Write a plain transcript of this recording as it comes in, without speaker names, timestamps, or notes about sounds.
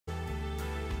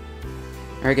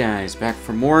Alright guys, back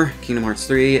for more Kingdom Hearts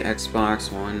 3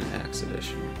 Xbox One X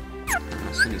Edition. So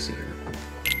let me see here.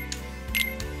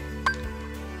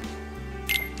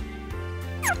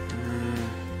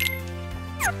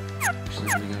 Actually,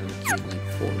 let me go to the Keyblade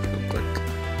 4 real quick.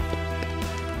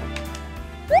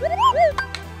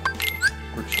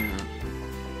 Workshop.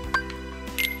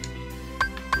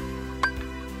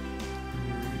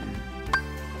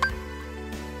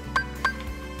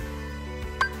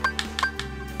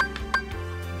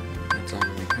 That's all the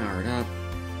way powered up.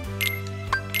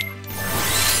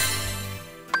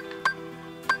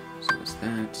 So what's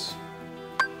that?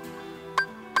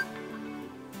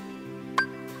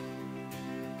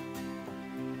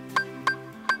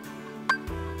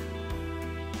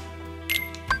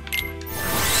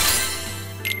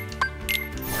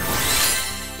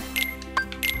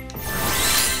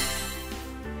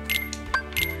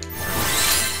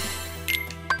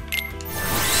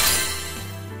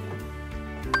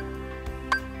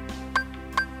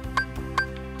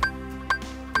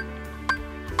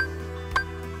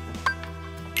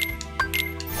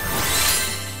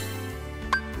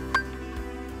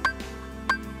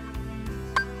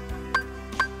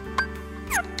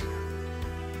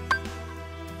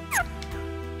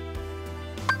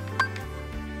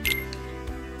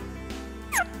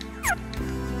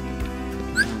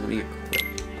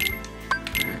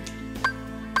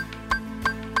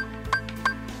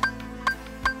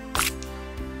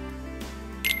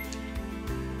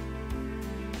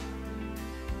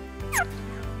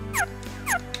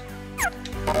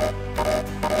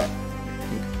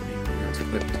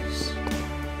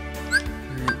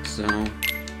 So,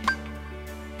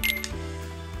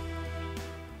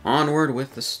 onward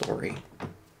with the story.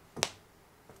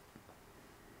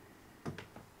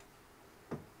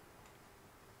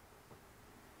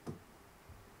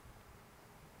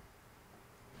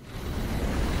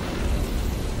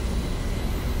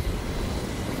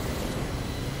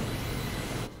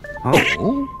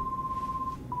 Oh?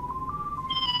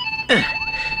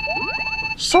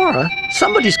 Sora,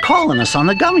 somebody's calling us on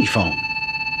the gummy phone.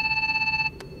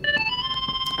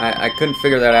 I couldn't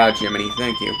figure that out, Jiminy.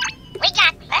 Thank you. We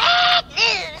got bad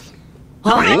news.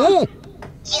 Huh?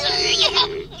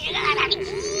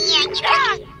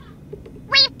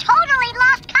 We've totally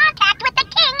lost contact with the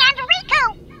king and Riku.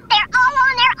 They're all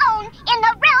on their own in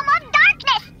the realm of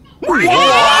darkness.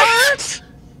 What?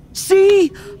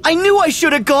 See? I knew I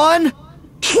should have gone!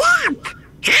 Plump!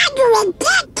 How do we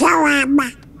get to him?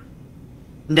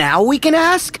 Now we can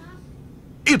ask?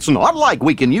 It's not like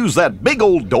we can use that big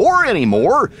old door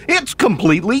anymore. It's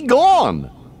completely gone.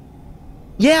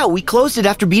 Yeah, we closed it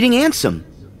after beating Ansem.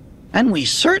 And we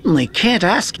certainly can't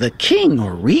ask the king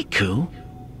or Riku.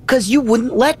 'Cause you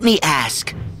wouldn't let me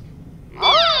ask.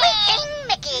 Only King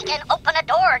Mickey can open a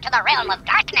door to the realm of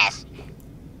darkness.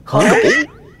 Huh? It's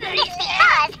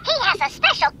because he has a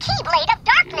special Keyblade of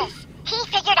darkness. He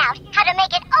figured out how to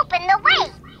make it open the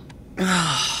way.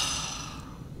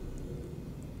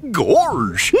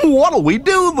 Gosh, what'll we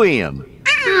do then?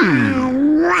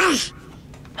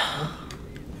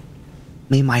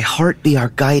 May my heart be our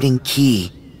guiding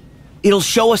key. It'll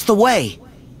show us the way.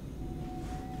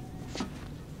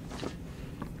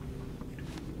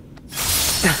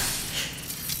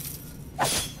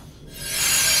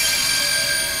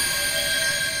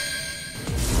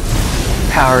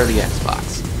 Power of the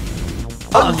Xbox.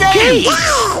 Okay!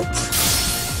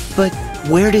 But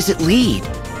where does it lead?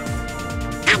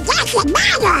 I guess it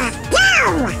matter.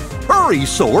 Go! Hurry,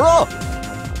 Sora!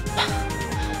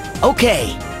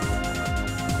 Okay.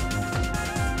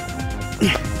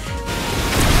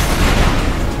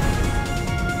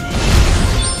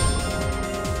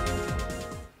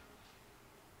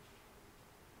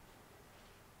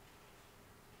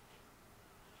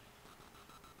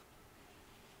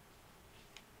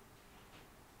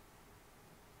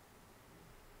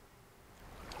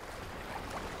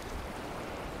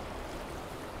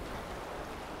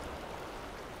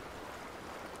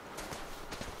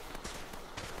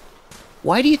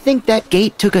 Why do you think that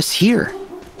gate took us here?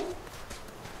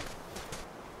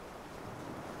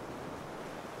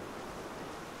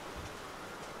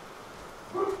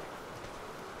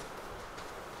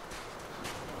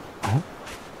 Huh?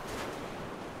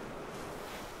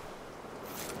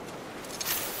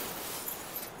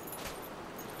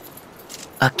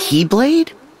 A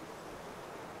Keyblade?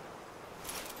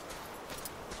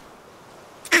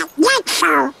 That's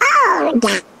so old.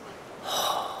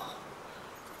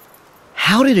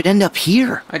 How did it end up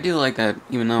here? I do like that,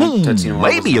 even though Tetsuya Nomura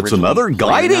maybe was it's another originally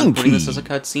planning guiding on putting this key. as a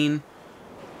cutscene,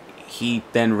 he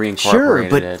then reincorporated Sure,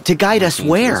 but it to guide us into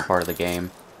where? this part of the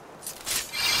game.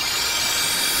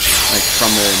 Like,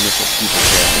 from the initial people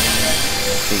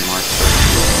Kingdom Hearts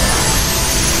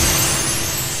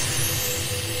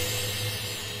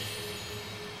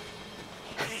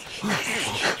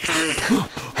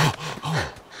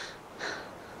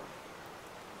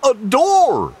 3. A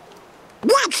door!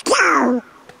 Let's go!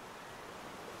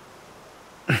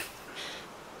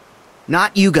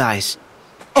 Not you guys.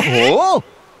 Oh?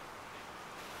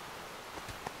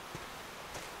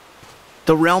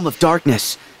 The realm of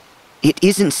darkness. It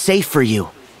isn't safe for you.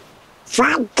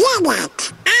 Forget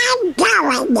it! I'm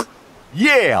going!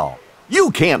 Yeah!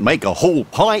 You can't make a whole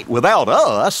pint without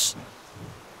us!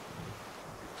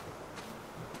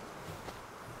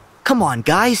 Come on,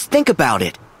 guys, think about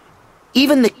it.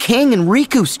 Even the king and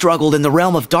Riku struggled in the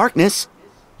realm of darkness.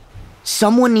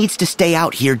 Someone needs to stay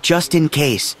out here just in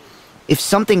case. If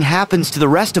something happens to the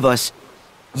rest of us,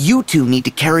 you two need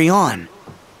to carry on.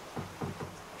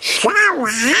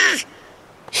 Sora!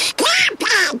 Stop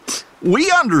it! We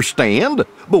understand,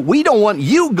 but we don't want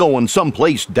you going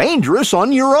someplace dangerous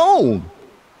on your own.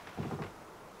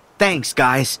 Thanks,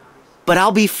 guys, but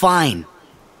I'll be fine.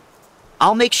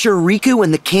 I'll make sure Riku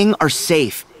and the king are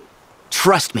safe.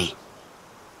 Trust me.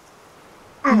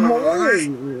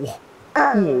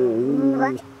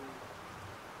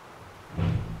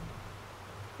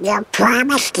 You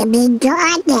promised to be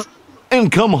good.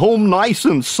 And come home nice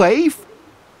and safe?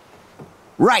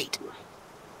 Right.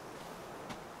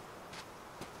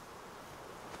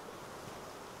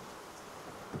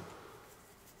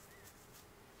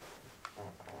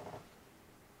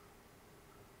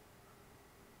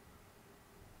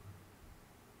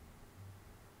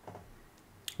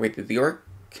 Wait, did the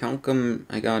Orichalcum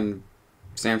I got in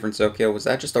San Francisco, was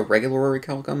that just a regular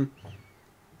Orichalcum?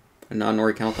 A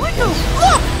non-Orichalcum?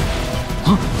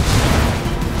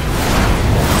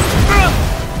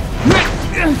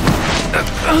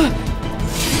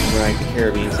 Right, the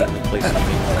Caribbean's the only place to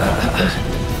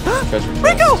be.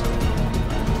 Rico!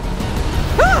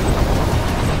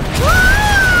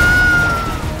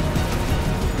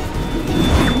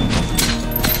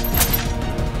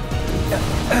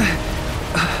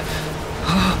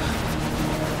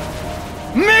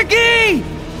 Mickey!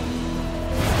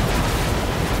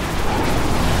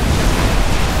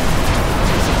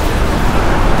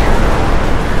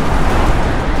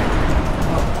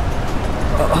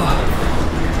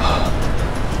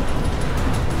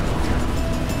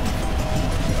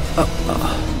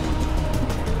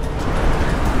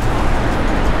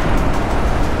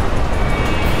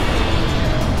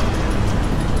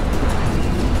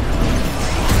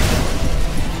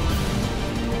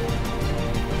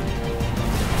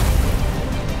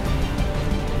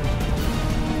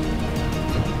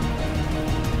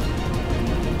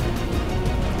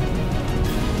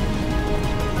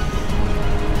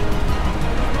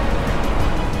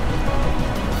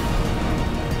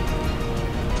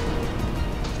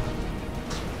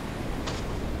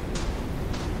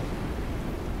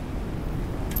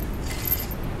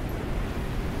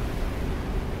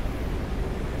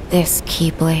 This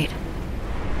Keyblade.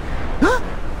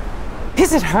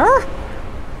 Is it her?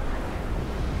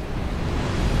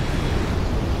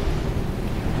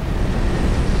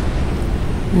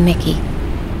 Mickey.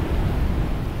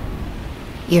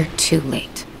 You're too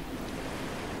late.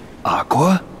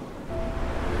 Aqua?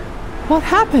 What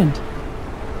happened?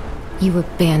 You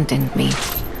abandoned me,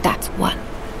 that's what.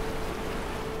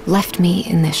 Left me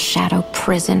in this shadow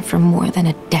prison for more than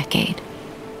a decade,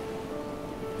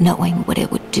 knowing what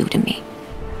it would do to me.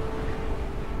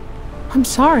 I'm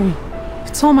sorry.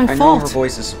 It's all my I know fault. her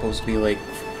voice is supposed to be, like,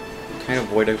 kind of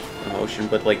void of emotion,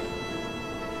 but, like,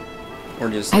 or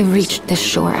just... I reached the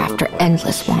shore after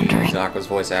endless wandering. Aqua's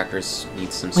voice actress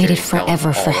needs some Waited serious help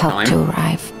forever for all the help time. to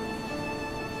arrive.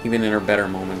 Even in her better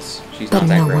moments, she's But not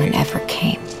that no great. one ever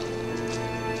came.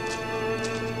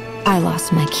 I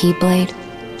lost my Keyblade.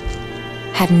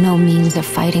 Had no means of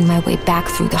fighting my way back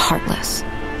through the Heartless.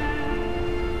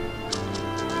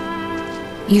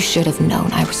 You should have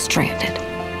known I was stranded.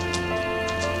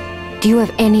 Do you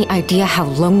have any idea how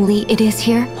lonely it is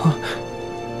here?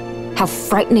 How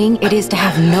frightening it is to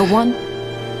have no one?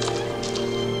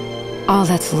 All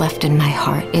that's left in my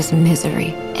heart is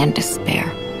misery and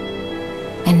despair.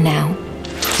 And now,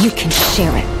 you can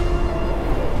share it.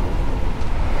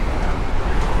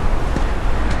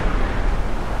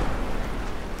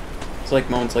 It's like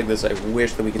moments like this, I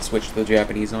wish that we could switch to the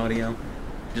Japanese audio,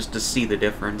 just to see the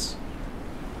difference.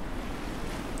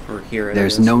 Or hear it.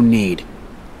 There's no need.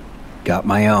 Got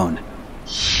my own.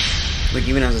 Like,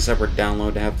 even as a separate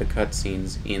download, to have the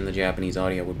cutscenes in the Japanese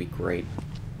audio would be great.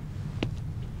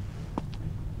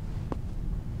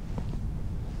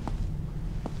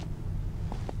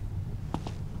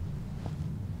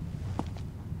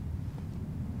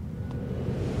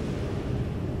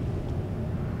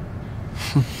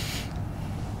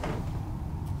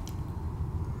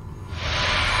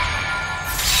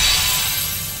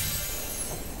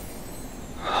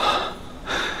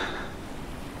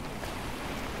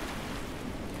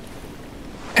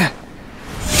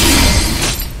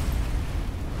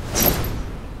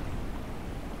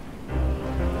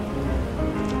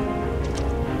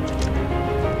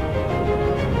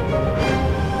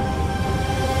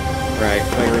 Right,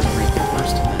 fire is Riku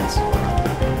first defense.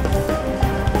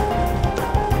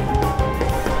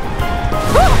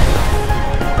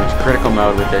 Which critical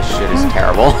mode with this shit is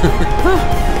terrible.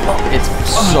 It's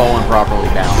so improperly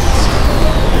balanced.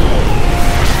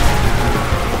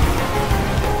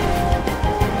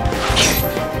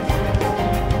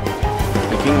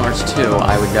 In Kingdom Hearts 2,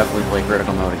 I would definitely play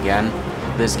critical mode again.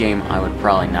 This game, I would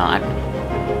probably not.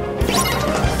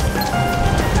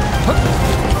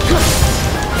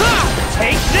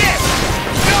 Take this!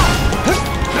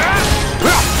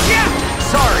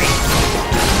 Sorry!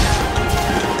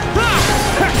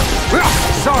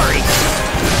 Sorry!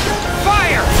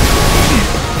 Fire!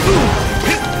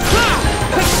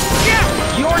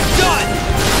 You're done!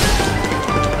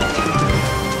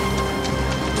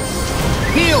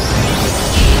 Heal!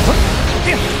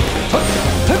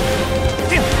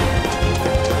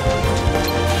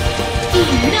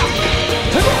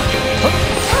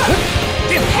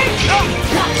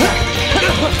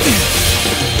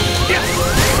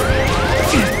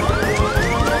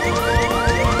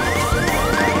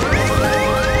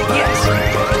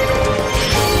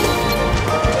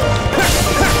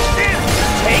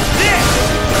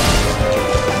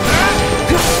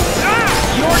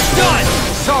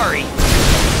 Sorry!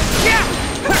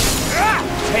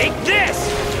 Take this!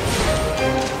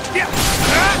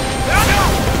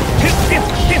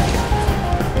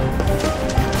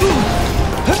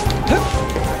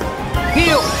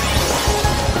 Heal!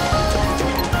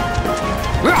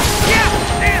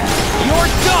 You're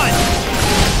done!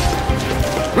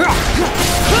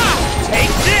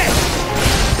 Take this!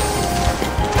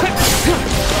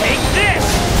 Take this!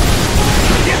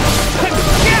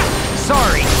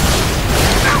 Sorry!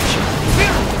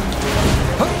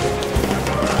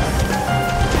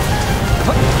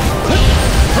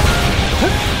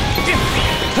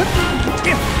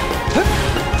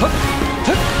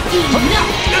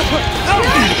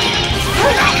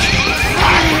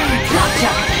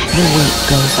 The wait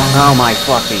goes on. Oh my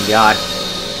fucking god.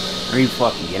 Are you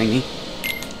fucking kidding me?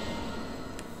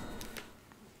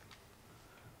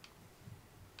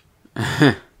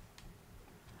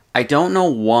 I don't know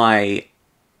why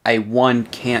I, one,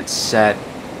 can't set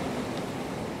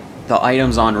the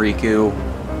items on Riku,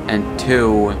 and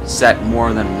two, set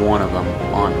more than one of them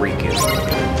on Riku.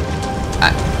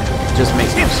 It just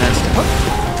makes no sense to me.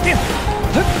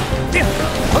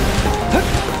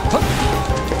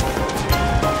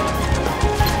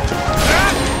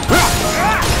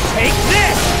 Take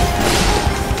this!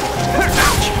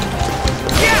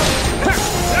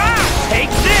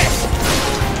 Take this!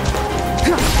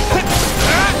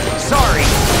 Sorry!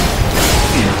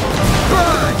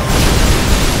 Burn!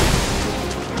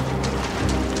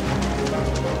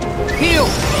 Heal!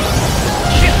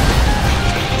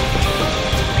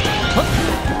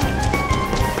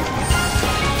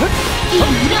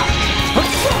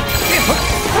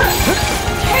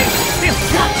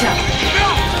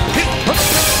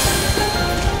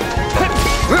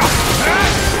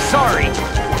 Sorry!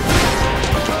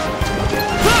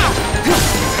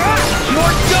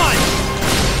 You're done!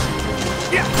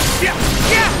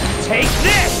 Take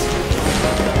this!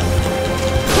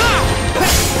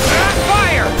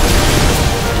 Fire!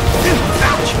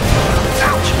 Ouch!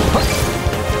 Ouch!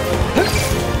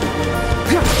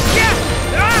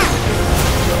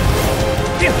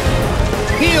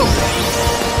 Heal!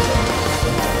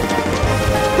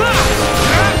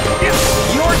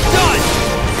 You're done!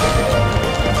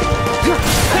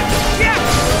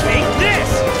 Take this!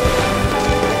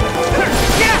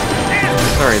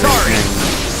 Sorry,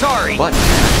 Sorry! Button.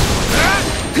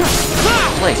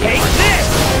 Play. Take this!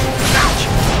 Ouch!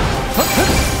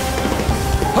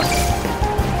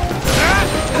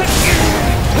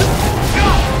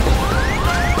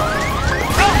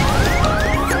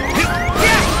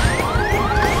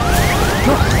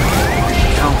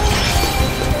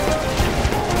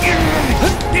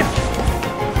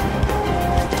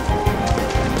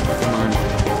 Come on.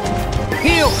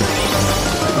 Heal!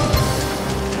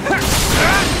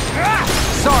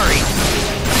 Sorry!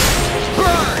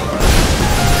 Burn!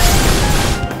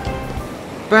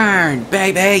 Burn,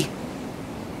 baby!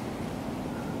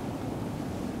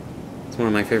 It's one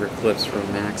of my favorite clips from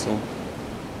Axel.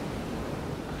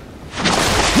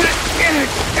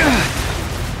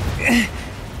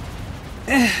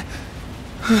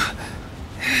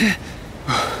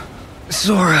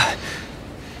 Sora.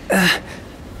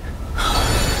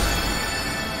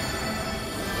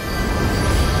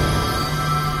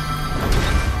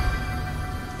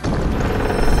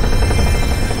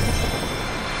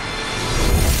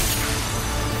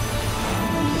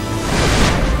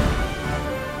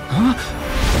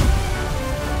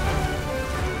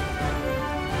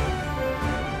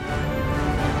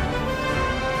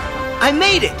 I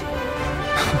made it!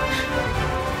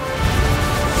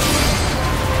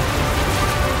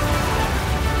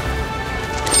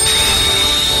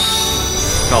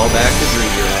 Call back to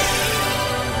Dream Direct.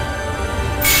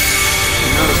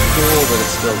 Not as cool, but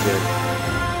it's still good.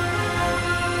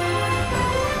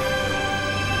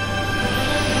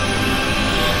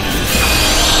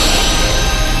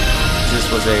 This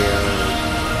was a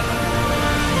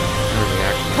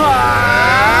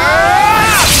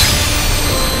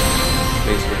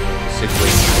basically 6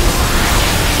 weeks.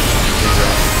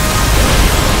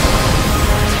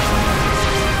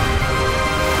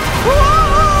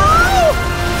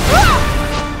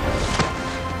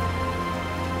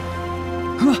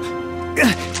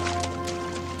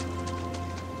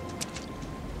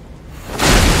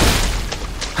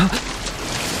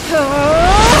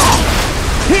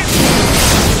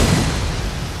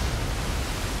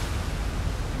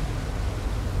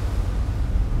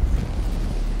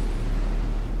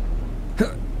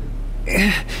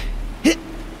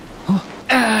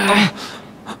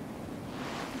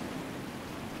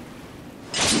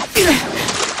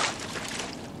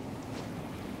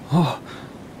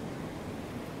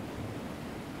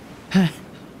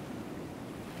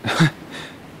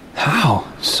 How,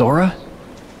 Sora?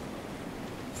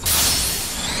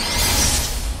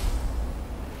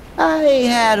 I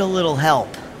had a little help.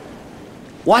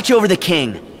 Watch over the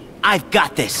king. I've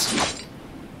got this.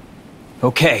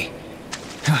 Okay.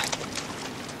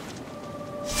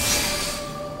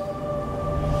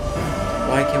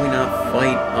 Why can we not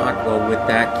fight Aqua with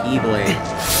that Keyblade?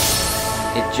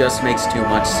 It just makes too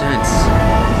much sense.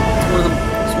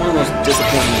 It's one of the most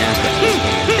disappointing aspects of this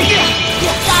game.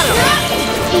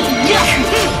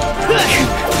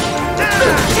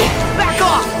 Back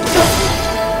off!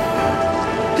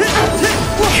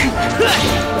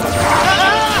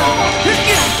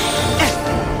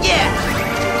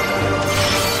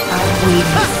 I've waited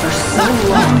for so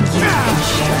long you've been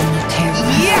sharing the terror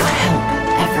before help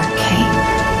ever came.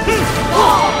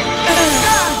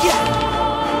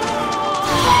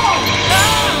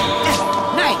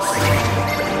 Nice!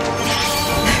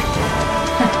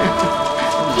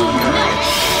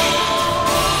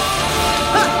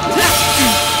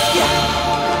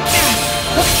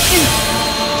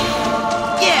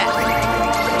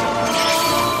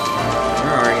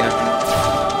 Where are ya?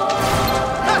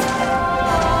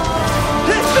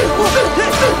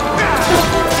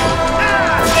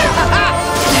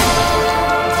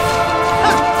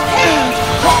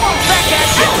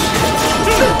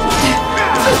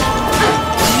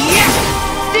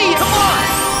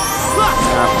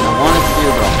 I wanted to do,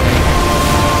 but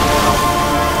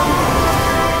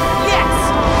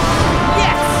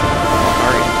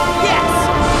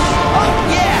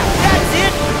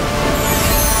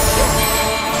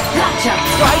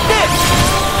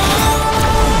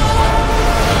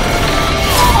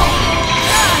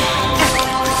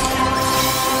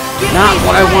not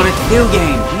what I wanted to do,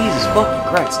 game. Jesus fucking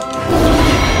Christ.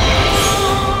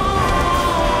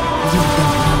 You don't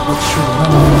know what you're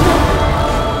wrong.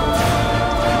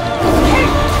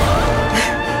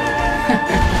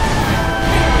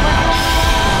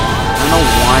 I don't know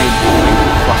why I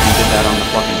fucking did that on the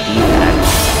fucking D-pad.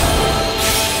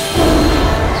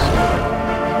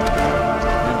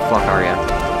 Where the fuck are ya?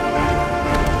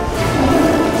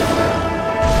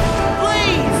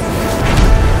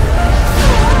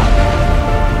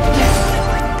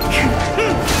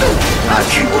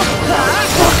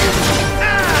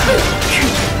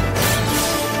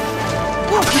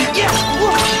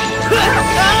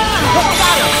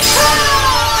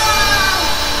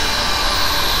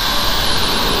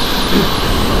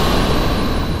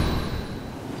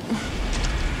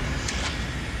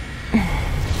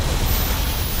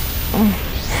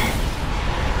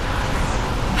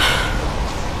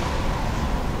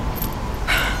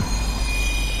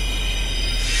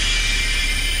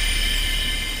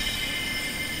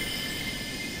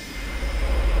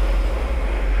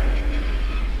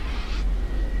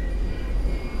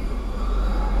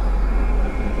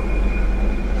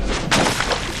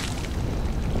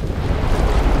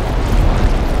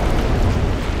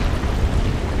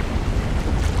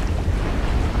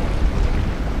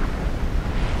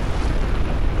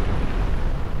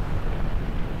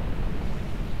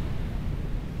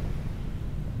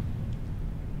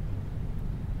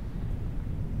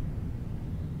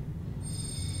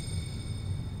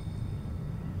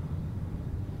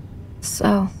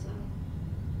 So,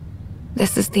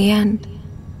 this is the end.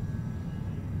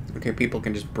 Okay, people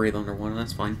can just breathe underwater,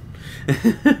 that's fine.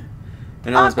 I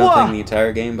know it's been a thing the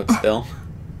entire game, but still.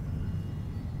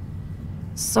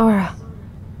 Sora.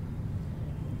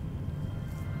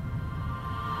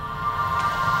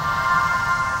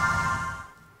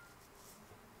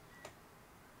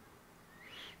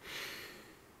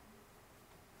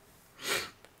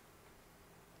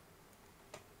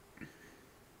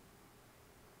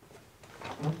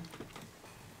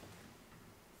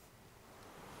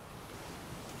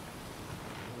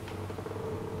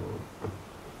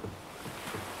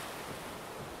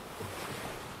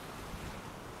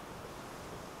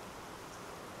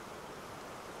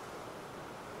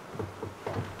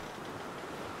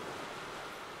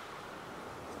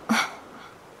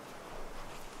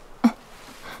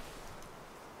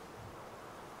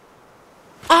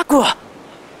 Aqua!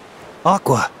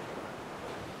 Aqua!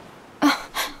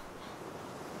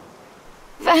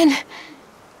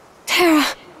 Terra.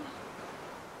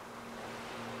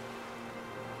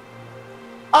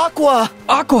 Aqua!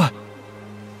 Aqua!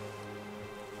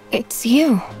 It's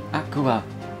you. Aqua.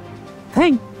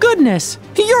 Thank goodness!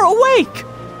 You're awake!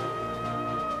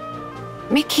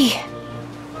 Mickey.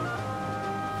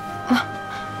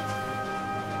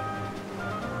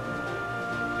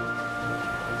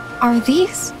 Are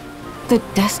these the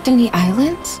Destiny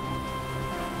Islands?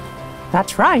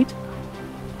 That's right.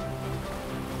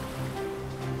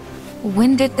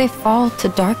 When did they fall to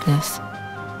darkness?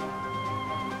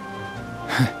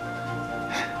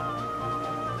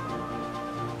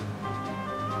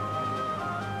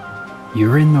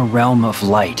 You're in the realm of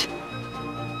light.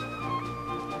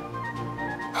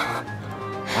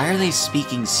 Why are they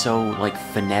speaking so, like,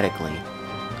 phonetically?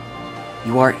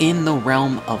 You are in the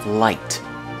realm of light.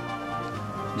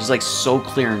 Just, like, so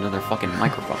clear into their fucking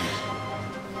microphones.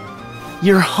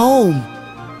 You're home!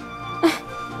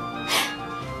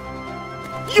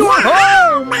 You're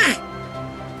home!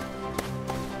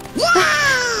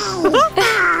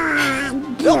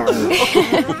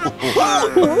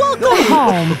 Welcome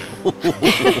home!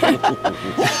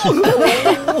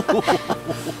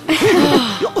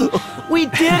 We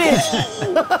did it!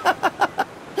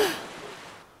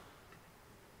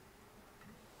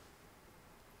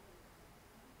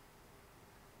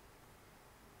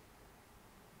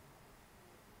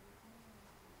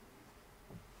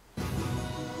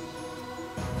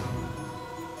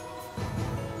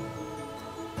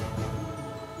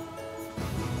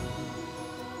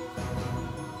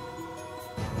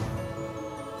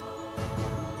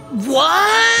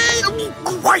 What?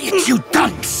 Quiet, you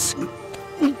dunce!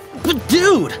 But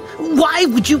dude, why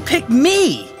would you pick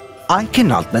me? I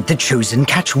cannot let the Chosen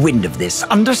catch wind of this,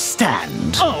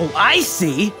 understand? Oh, I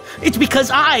see. It's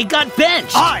because I got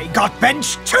benched. I got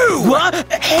benched too! What?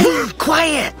 Hey,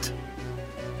 quiet!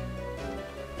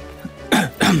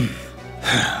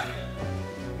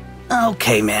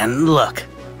 Okay, man, look.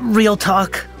 Real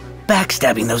talk,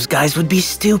 backstabbing those guys would be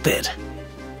stupid.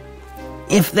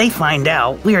 If they find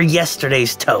out, we are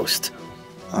yesterday's toast.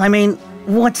 I mean,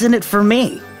 what's in it for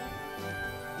me?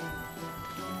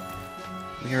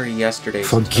 We are yesterday's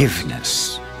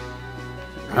Forgiveness.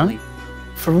 Really?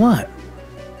 For what?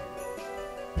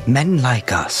 Men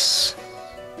like us.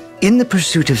 In the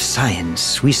pursuit of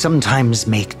science, we sometimes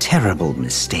make terrible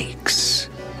mistakes.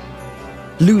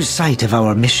 Lose sight of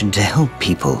our mission to help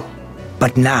people.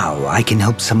 But now I can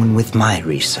help someone with my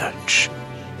research.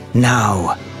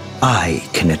 Now I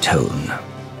can atone.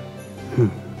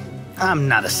 I'm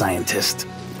not a scientist.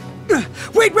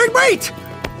 Wait!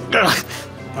 Ugh.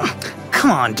 Come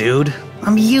on, dude.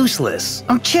 I'm useless.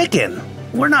 I'm chicken.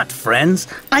 We're not friends.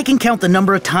 I can count the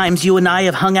number of times you and I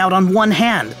have hung out on one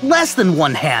hand. Less than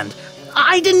one hand.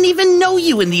 I didn't even know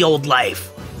you in the old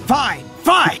life. Fine.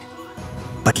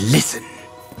 But listen.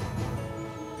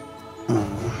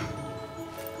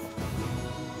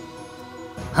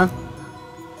 Huh?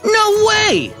 No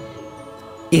way!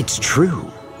 It's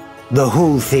true. The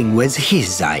whole thing was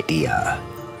his idea.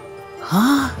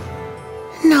 Huh?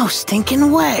 No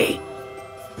stinking way.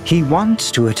 He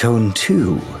wants to atone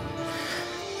too.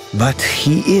 But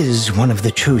he is one of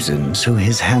the Chosen, so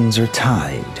his hands are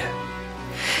tied.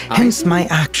 Hence my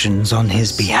actions on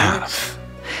his behalf.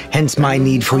 Hence my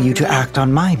need for you to act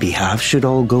on my behalf should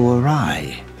all go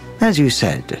awry. As you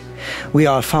said, we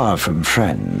are far from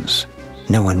friends.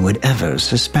 No one would ever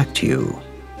suspect you.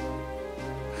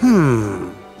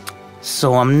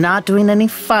 So I'm not doing any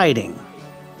fighting.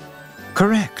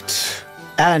 Correct.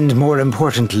 And more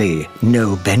importantly,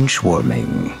 no bench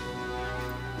warming.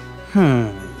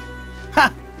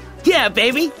 Ha! Yeah,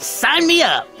 baby! Sign me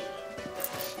up!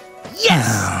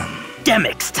 Yes!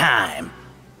 Demix time!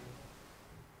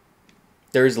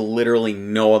 There is literally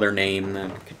no other name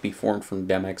that could be formed from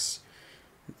Demix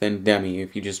than Demi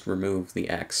if you just remove the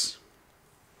X.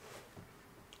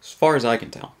 As far as I can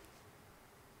tell.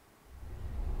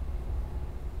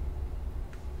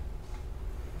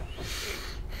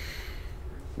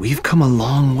 We've come a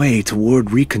long way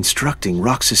toward reconstructing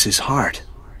Roxas's heart.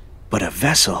 But a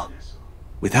vessel,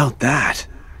 without that...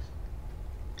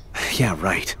 Yeah,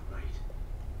 right.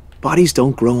 Bodies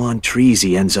don't grow on trees,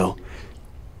 Ienzo.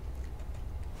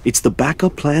 It's the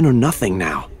backup plan or nothing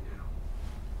now.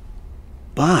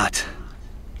 But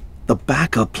the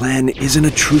backup plan isn't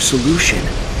a true solution.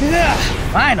 Yeah,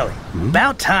 finally.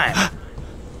 About time.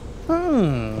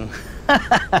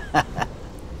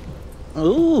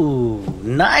 Ooh,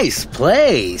 nice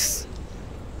place.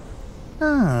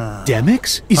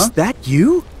 Demix? Is that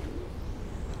you?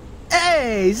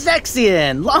 Hey,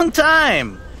 Zexion! Long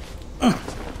time!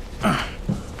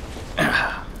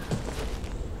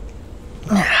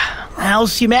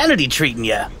 How's humanity treating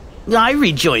ya? I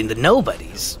rejoined the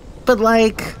Nobodies. But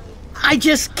like, I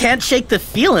just can't shake the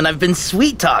feeling I've been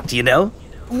sweet-talked, you know?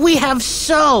 We have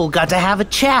so got to have a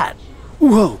chat.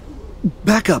 Whoa.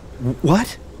 Back up.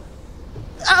 What?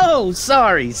 Oh,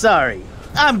 sorry.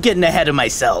 I'm getting ahead of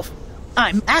myself.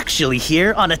 I'm actually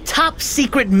here on a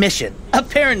top-secret mission.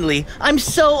 Apparently, I'm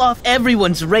so off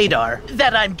everyone's radar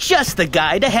that I'm just the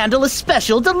guy to handle a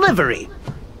special delivery.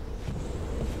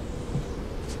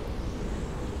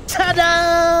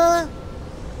 Ta-da!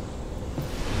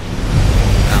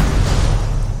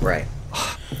 Right.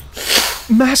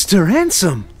 Master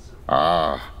Ansem!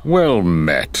 Ah, well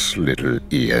met, little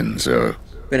Ienzo.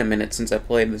 Been a minute since I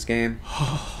played this game.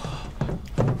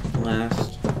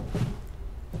 Last.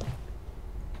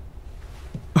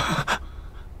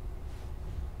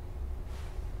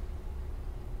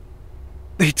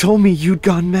 They told me you'd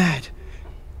gone mad.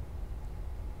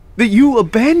 That you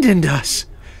abandoned us.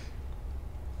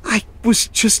 I was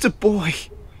just a boy,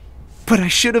 but I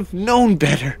should have known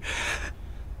better.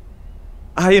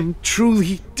 I am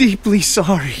truly, deeply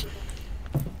sorry.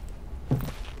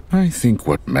 I think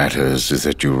what matters is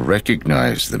that you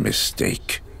recognize the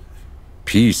mistake.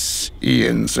 Peace,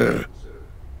 Ienzo.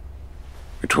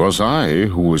 It was I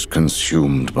who was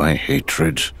consumed by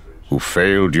hatred, who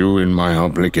failed you in my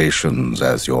obligations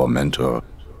as your mentor.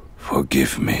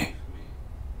 Forgive me.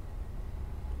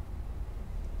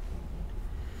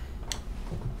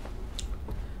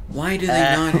 Why do they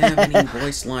not have any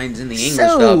voice lines in the English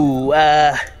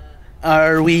dub?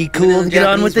 Are we cool to get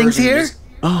on with things here?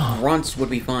 Grunts would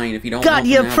be fine if you don't Got want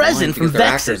you them a to have a line present from because their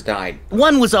actors Vexen. died.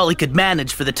 One was all he could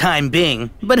manage for the time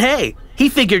being, but hey, he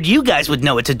figured you guys would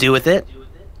know what to do with it.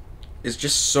 It's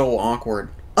just so awkward.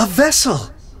 A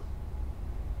vessel!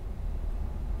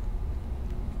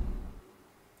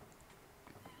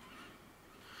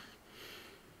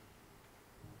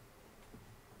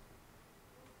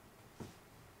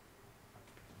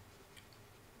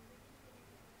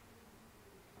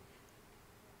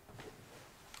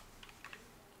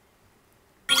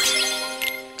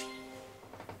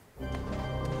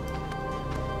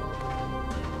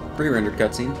 Pre-rendered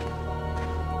cutscene.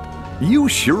 You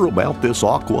sure about this,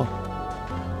 Aqua?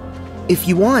 If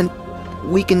you want,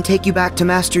 we can take you back to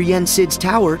Master Yen Sid's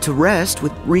tower to rest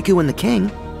with Riku and the king.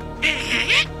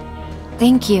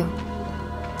 Thank you.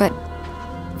 But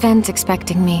Ven's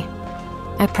expecting me.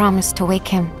 I promised to wake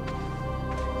him.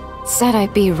 Said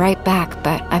I'd be right back,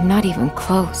 but I'm not even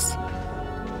close.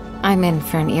 I'm in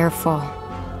for an earful.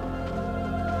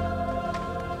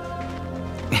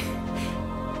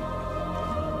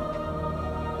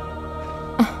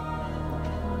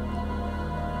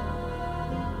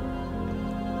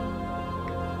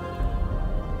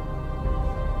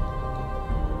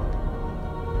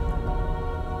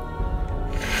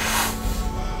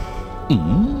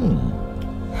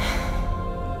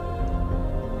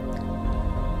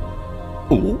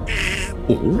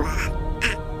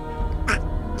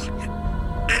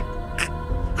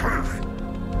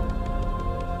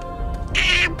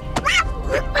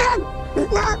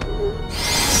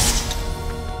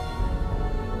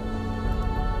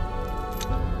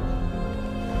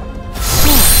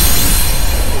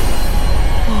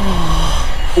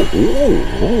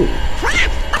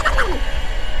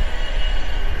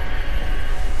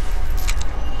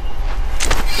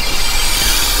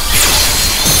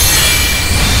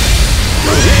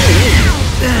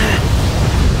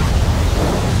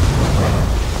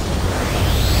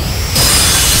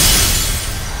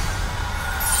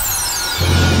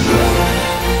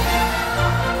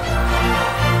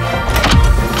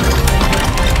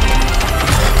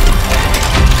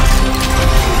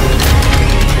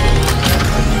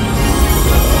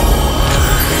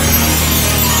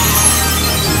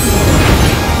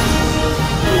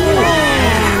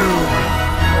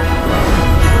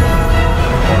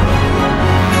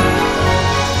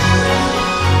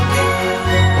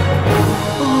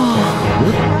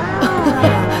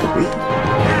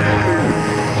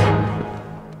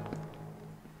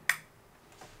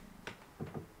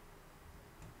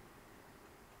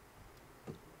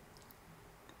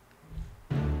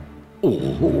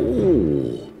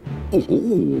 Oh.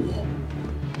 Oh.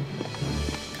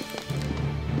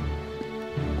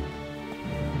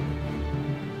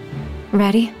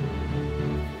 Ready?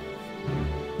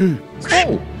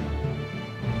 Oh.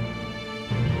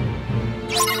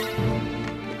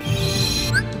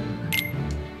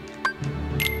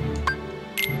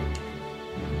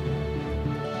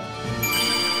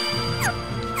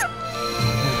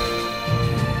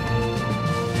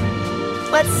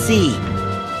 Let's see.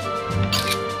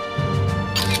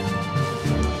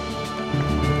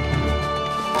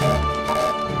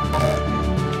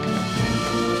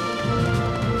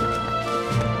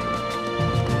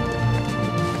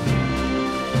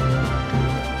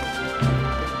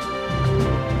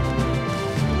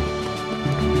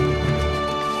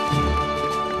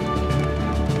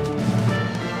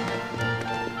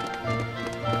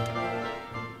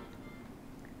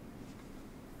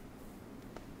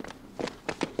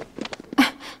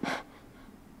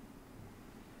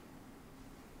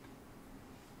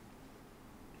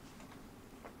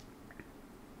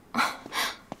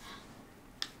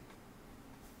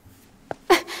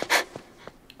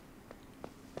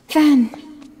 Ven.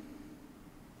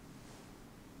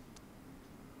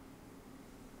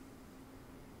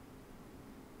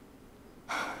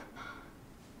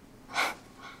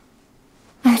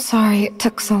 I'm sorry it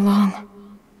took so long.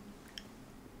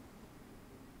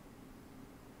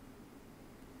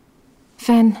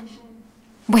 Ven,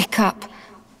 wake up.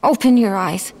 Open your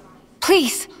eyes.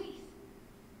 Please.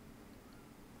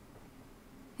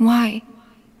 Why?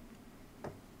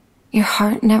 Your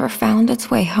heart never found its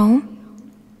way home?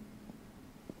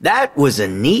 That was a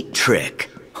neat trick.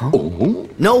 Oh.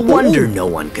 No wonder no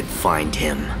one could find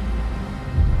him.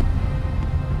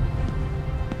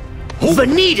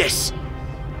 Ventus!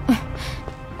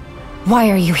 Why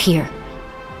are you here?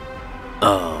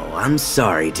 Oh, I'm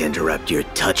sorry to interrupt your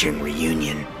touching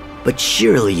reunion, but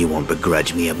surely you won't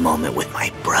begrudge me a moment with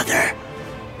my brother.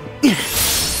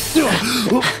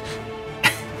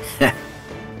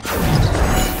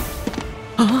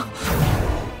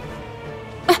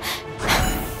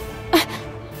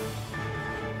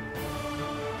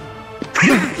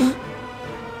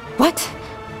 What?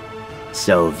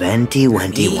 So Venti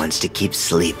wants to keep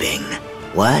sleeping.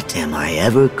 What am I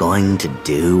ever going to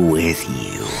do with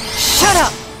you? Shut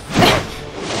up!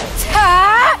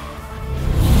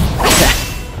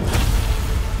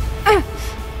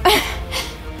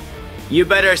 You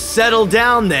better settle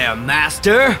down there,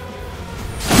 Master!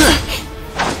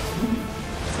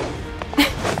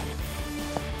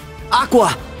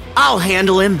 Aqua, I'll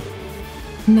handle him.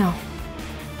 No.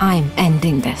 I'm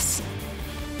ending this.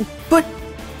 But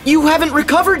you haven't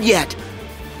recovered yet.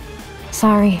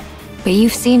 Sorry, but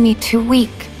you've seen me too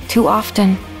weak, too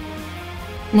often.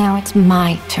 Now it's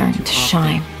my turn to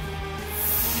shine.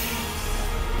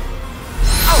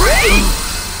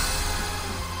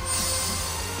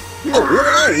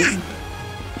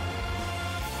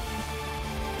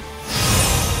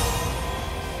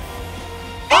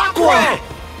 Aqua!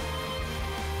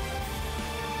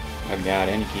 Oh god,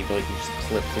 any Keyblade can just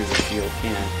slip through the shield,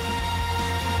 can.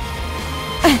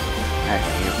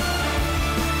 Actually, you.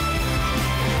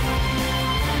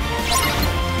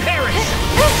 Perish!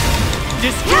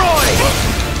 Destroy!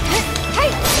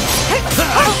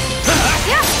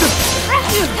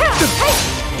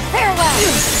 Farewell!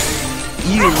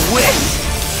 You win!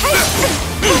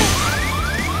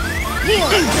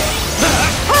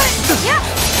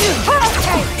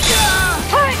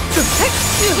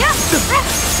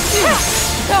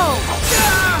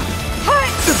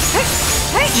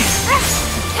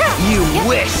 You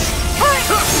wish!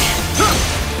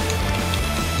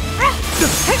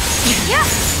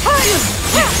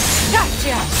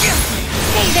 Gotcha!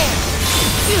 Stay there!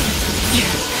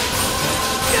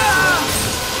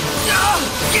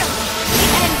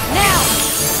 And now!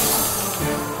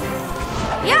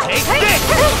 Take this!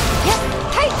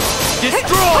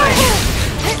 Destroy!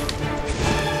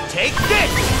 Take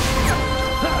this!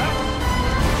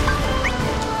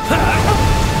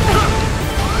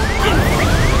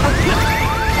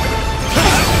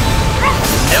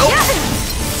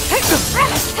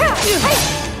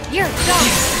 You're done!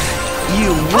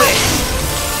 You wish!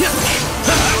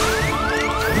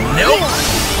 Nope!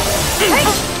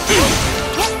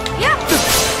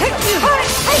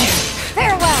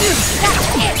 Farewell! That's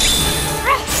it!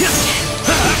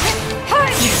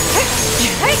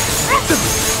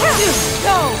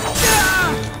 Go!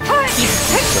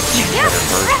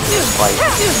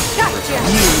 Gotcha!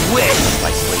 You wish!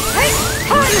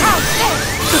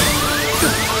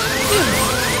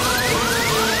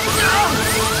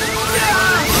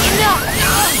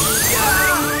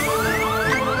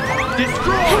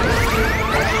 Destroy!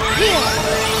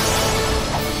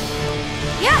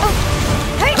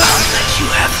 I'll let you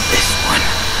have this one.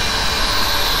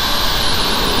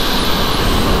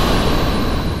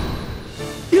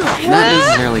 Not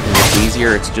necessarily because it's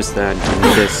easier, it's just that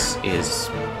this is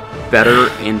better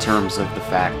in terms of the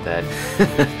fact that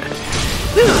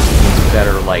it's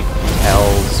better, like,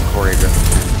 L's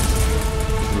choreographed.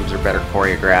 His moves are better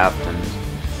choreographed, and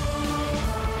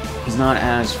he's not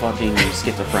as fucking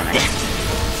schizophrenic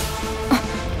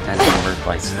as in other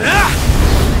places.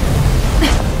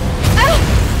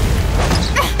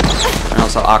 And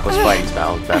also, Aqua's fighting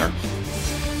style is better.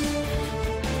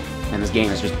 And this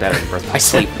game is just better than Birth by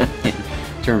Sleep in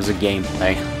terms of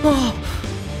gameplay.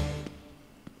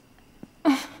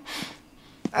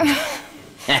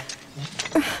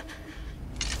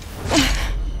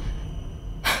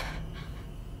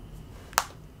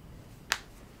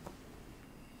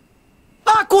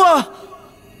 Aqua!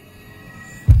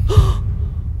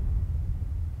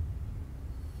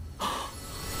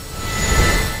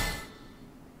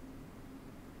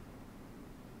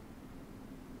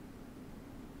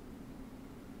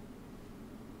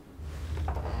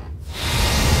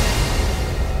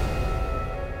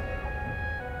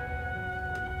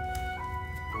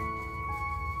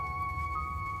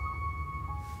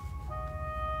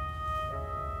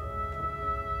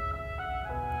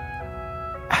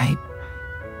 I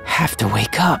have to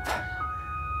wake up.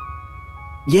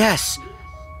 Yes.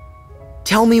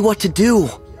 Tell me what to do.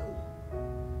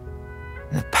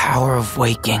 The power of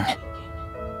waking.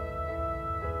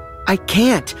 I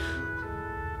can't.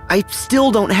 I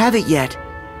still don't have it yet.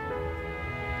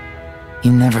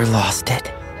 You never lost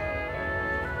it.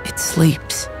 It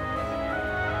sleeps.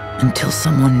 Until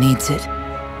someone needs it.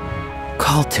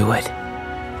 Call to it.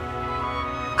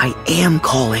 I am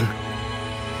calling.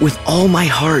 With all my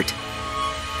heart.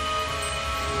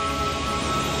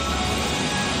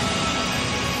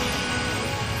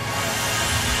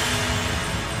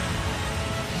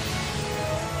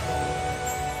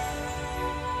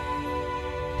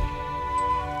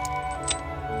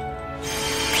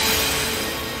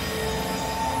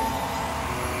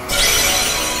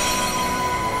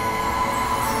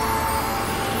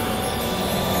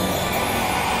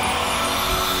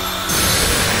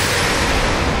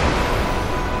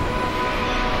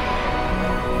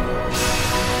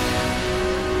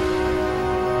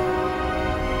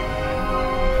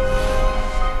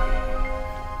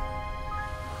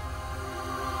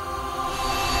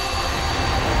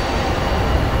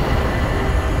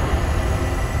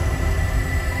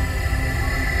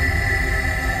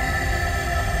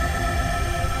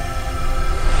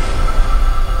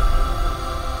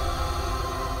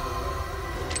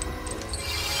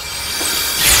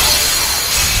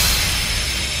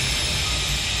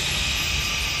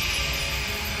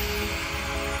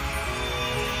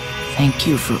 Thank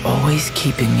you for always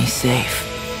keeping me safe,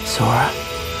 Sora.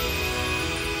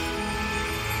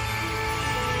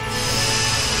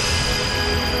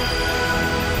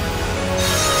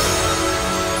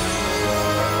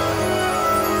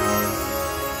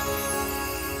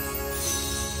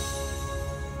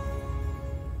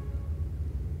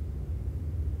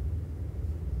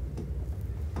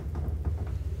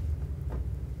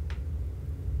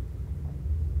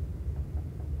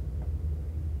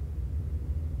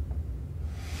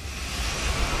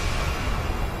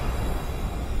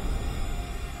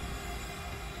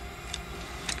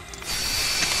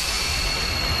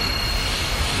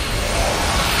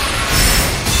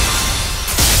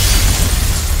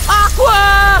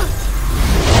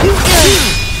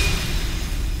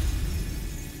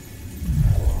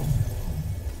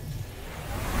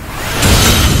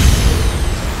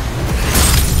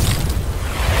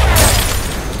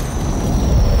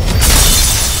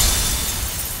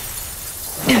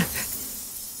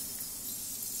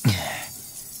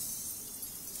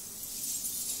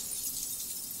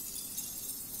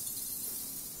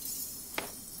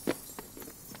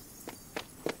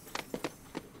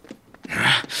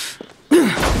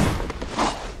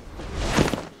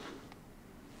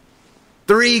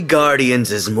 Three guardians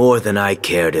is more than I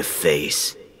care to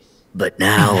face. But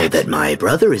now that my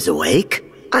brother is awake,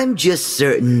 I'm just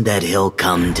certain that he'll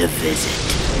come to visit.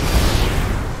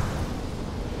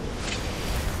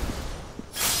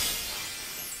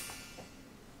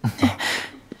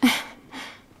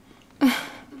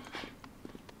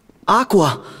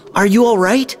 Aqua, are you all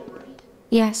right?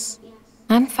 Yes,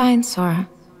 I'm fine, Sora.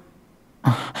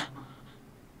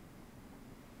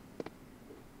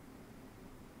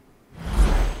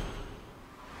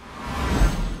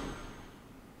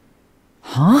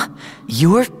 Huh?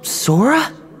 You're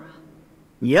Sora?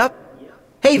 Yep.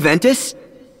 Hey, Ventus.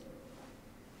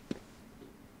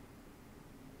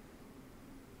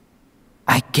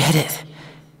 get it.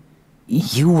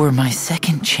 You were my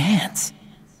second chance.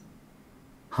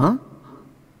 Huh?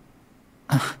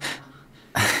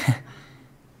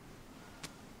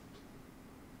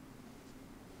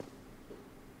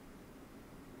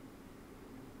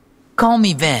 Call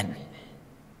me Ven.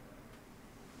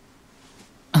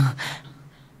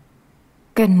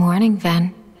 Good morning,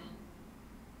 Ven.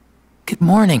 Good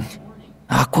morning,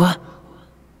 Aqua.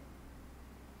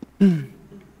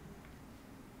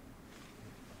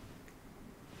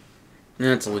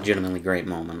 That's a legitimately great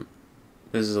moment.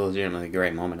 This is a legitimately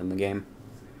great moment in the game.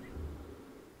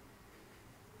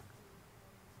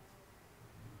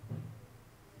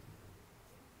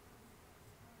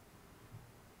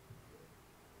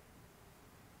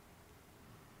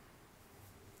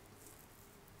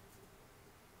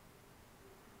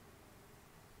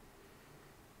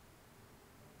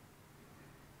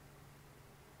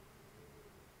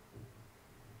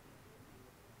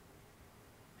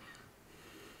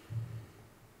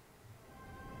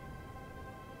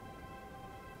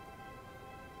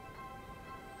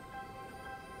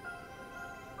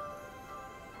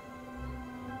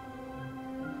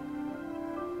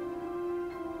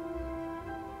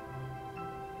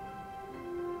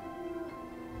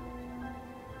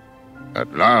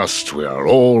 At last we are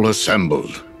all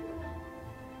assembled.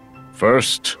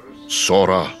 First,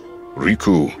 Sora,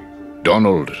 Riku,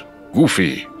 Donald,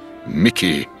 Goofy,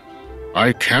 Mickey.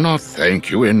 I cannot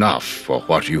thank you enough for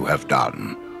what you have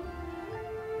done.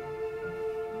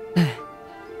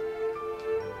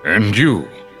 And you,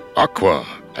 Aqua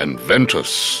and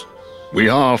Ventus. We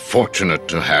are fortunate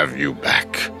to have you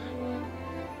back.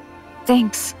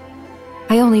 Thanks.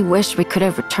 I only wish we could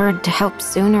have returned to help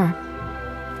sooner.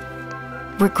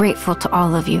 We're grateful to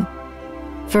all of you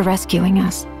for rescuing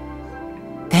us.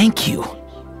 Thank you.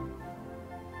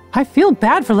 I feel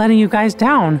bad for letting you guys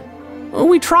down.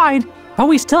 We tried, but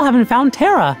we still haven't found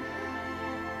Terra.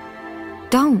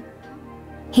 Don't.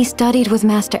 He studied with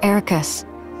Master Ericus,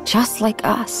 just like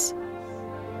us.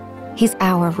 He's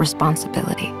our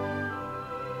responsibility.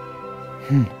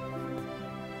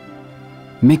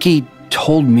 Mickey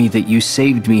told me that you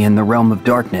saved me in the Realm of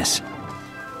Darkness.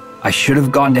 I should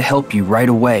have gone to help you right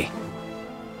away,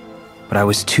 but I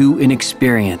was too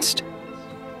inexperienced.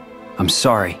 I'm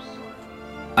sorry.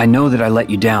 I know that I let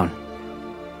you down.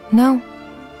 No,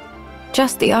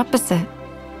 just the opposite.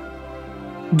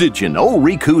 Did you know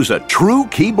Riku's a true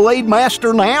Keyblade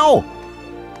master now?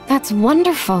 That's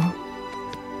wonderful.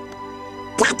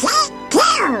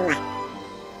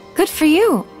 Good for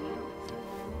you.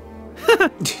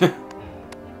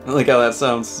 I like how that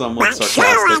sounds somewhat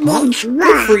sarcastic.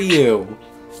 Good for you.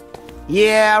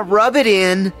 Yeah, rub it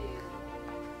in.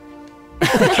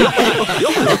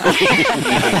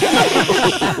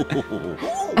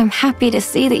 I'm happy to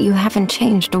see that you haven't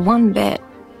changed one bit.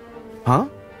 Huh?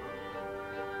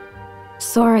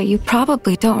 Sora, you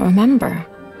probably don't remember.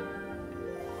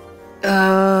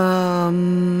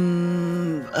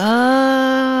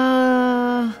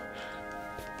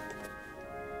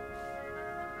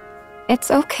 It's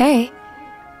okay.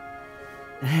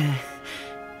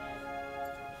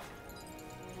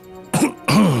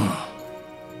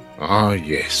 Ah,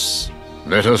 yes.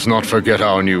 Let us not forget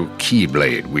our new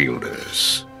Keyblade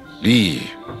wielders.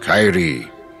 Lee, Kairi,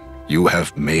 you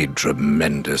have made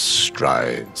tremendous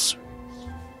strides.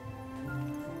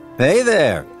 Hey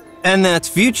there! And that's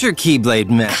future Keyblade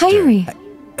Master. Kairi!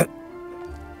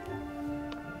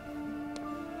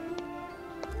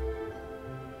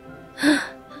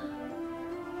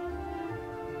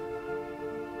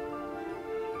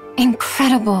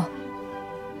 Incredible.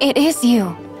 It is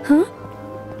you. Huh?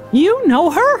 You know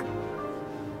her?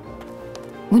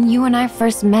 When you and I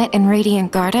first met in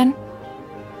Radiant Garden,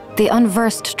 the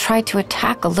Unversed tried to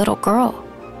attack a little girl.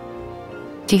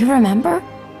 Do you remember?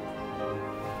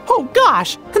 Oh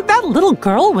gosh, that little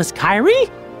girl was Kairi?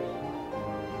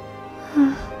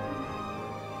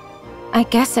 I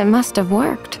guess it must have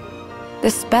worked. The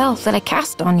spell that I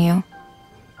cast on you.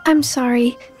 I'm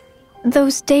sorry.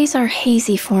 Those days are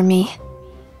hazy for me.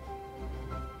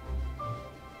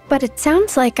 But it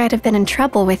sounds like I'd have been in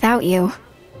trouble without you.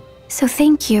 So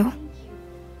thank you.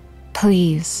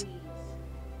 Please.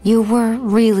 You were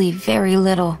really very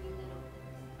little.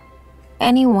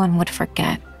 Anyone would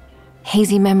forget,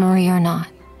 hazy memory or not.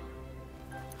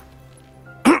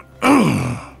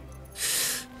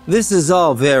 This is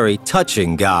all very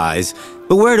touching, guys,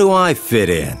 but where do I fit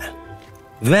in?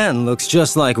 Ven looks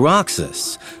just like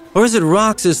Roxas, or is it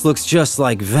Roxas looks just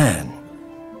like Ven?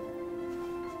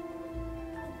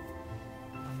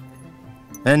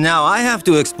 And now I have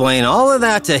to explain all of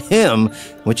that to him,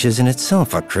 which is in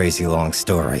itself a crazy long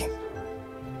story.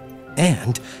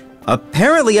 And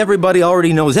apparently everybody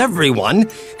already knows everyone,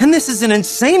 and this is an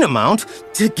insane amount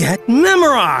to get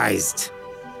memorized.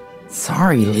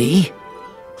 Sorry, Lee.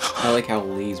 I like how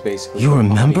Lee's basically... You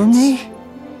remember audience. me?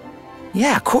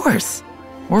 Yeah, of course.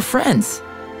 We're friends.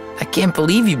 I can't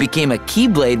believe you became a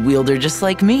Keyblade wielder just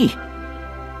like me.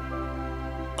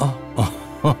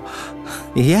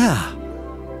 Yeah.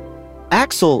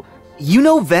 Axel, you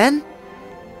know Ven?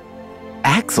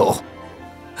 Axel?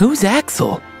 Who's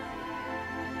Axel?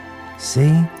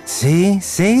 See?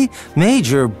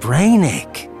 Major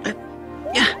brainache.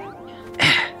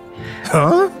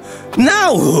 Huh?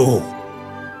 Now who?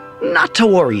 Not to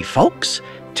worry, folks.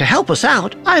 To help us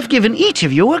out, I've given each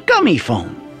of you a gummy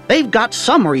phone. They've got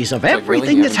summaries of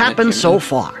everything that's happened so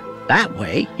far. That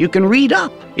way, you can read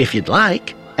up, if you'd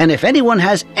like. And if anyone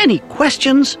has any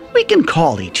questions, we can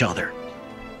call each other.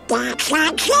 That's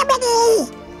like Jiminy!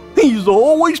 He's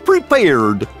always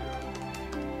prepared.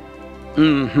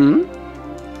 Mm-hmm.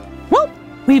 Well,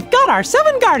 we've got our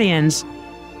 7 guardians.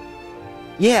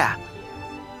 Yeah.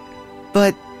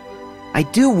 But I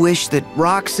do wish that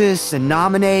Roxas and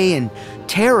Naminé and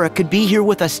Terra could be here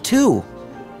with us too.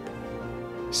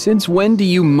 Since when do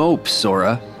you mope,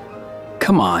 Sora?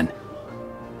 Come on.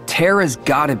 Terra's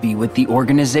gotta be with the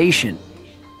organization,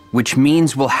 which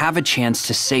means we'll have a chance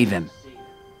to save him.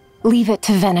 Leave it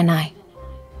to Ven and I.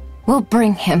 We'll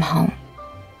bring him home.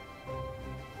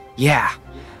 Yeah.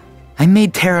 I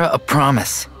made Terra a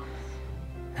promise.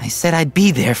 I said I'd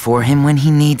be there for him when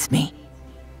he needs me.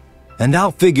 And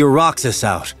I'll figure Roxas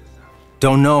out.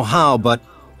 Don't know how, but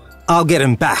I'll get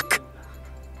him back.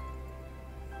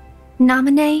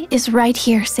 Naminé is right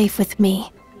here safe with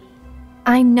me.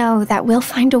 I know that we'll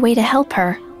find a way to help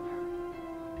her.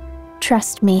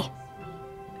 Trust me.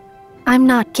 I'm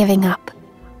not giving up.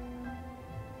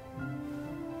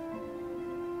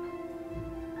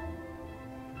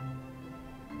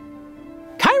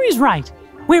 Kyrie's right.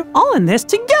 We're all in this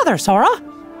together, Sora.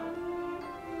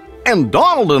 And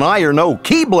Donald and I are no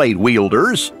Keyblade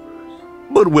wielders,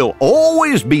 but we'll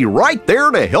always be right there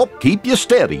to help keep you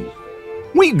steady.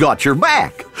 We got your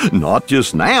back, not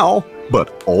just now,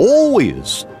 but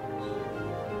always.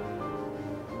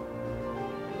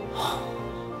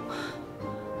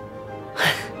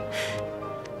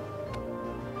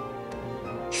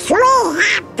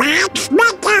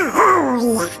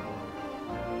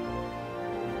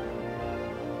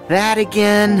 That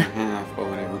again. Half, but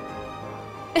whatever.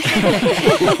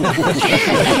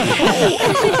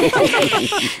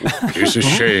 It's a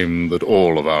shame that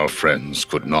all of our friends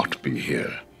could not be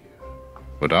here.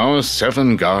 But our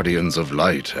 7 Guardians of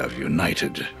Light have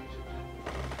united.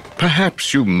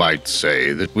 Perhaps you might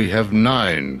say that we have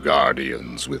 9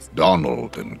 Guardians with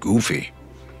Donald and Goofy.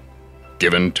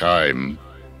 Given time,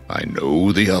 I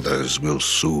know the others will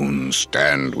soon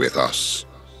stand with us.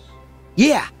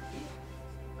 Yeah.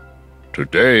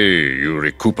 Today you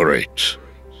recuperate.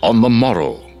 On the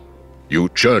morrow, you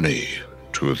journey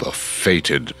to the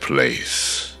fated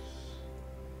place.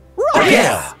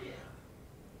 Yeah!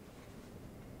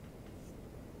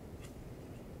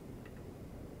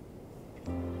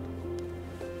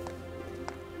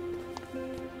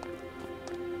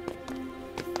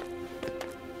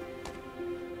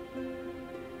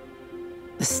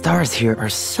 The stars here are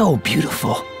so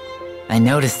beautiful. I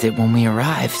noticed it when we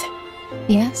arrived.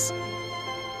 Yes?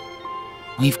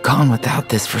 We've gone without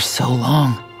this for so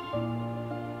long.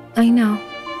 I know.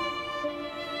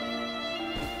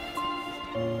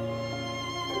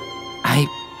 I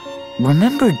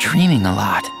remember dreaming a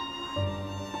lot.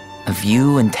 Of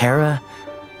you and Terra.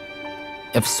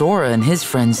 Of Sora and his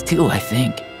friends too, I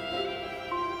think.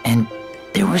 And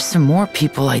there were some more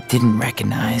people I didn't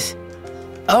recognize.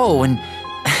 Oh, and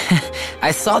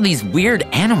I saw these weird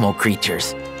animal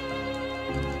creatures.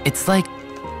 It's like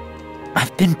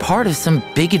I've been part of some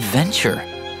big adventure.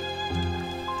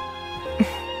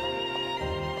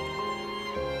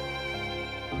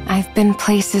 I've been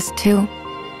places too.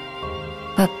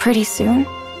 But pretty soon,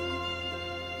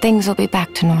 things will be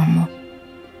back to normal.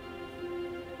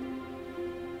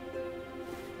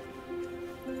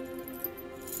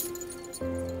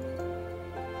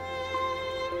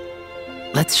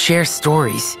 Let's share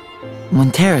stories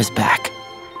when Terra's back.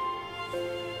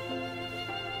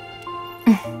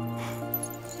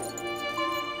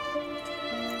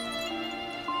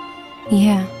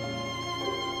 Yeah.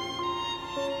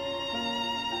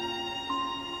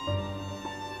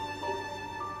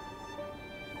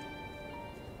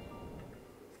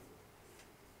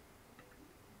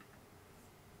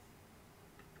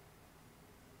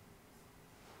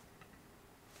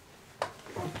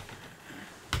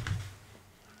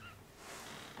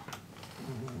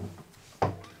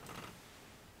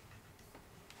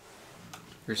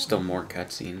 There's still more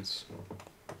cutscenes.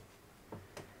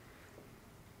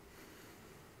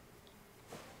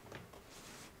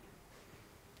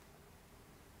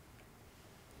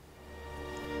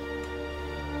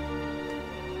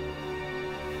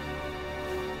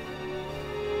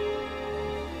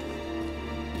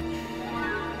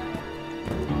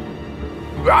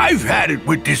 I've had it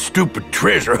with this stupid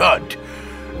treasure hunt.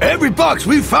 Every box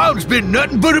we found's been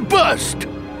nothing but a bust.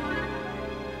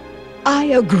 I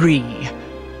agree.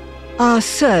 Our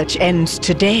search ends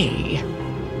today.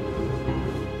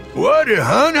 What,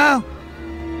 huh, now?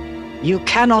 You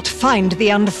cannot find the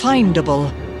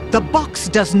unfindable. The box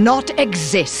does not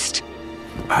exist.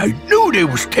 I knew they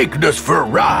was taking us for a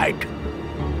ride.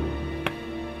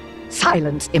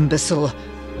 Silence, imbecile.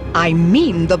 I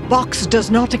mean the box does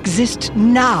not exist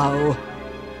now.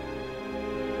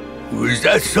 Was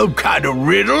that some kind of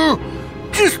riddle?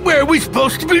 Just where are we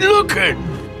supposed to be looking?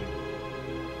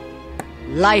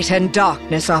 Light and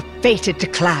darkness are fated to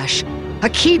clash. A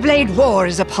Keyblade war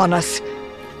is upon us.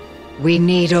 We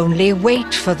need only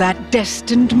wait for that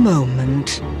destined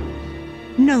moment.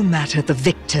 No matter the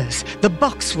victors, the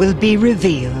box will be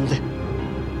revealed.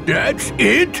 That's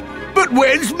it? But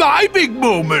when's my big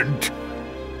moment?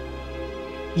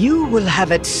 You will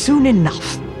have it soon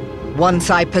enough. Once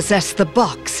I possess the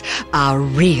box, our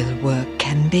real work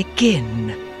can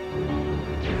begin.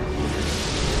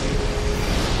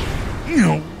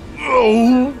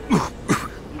 Oh.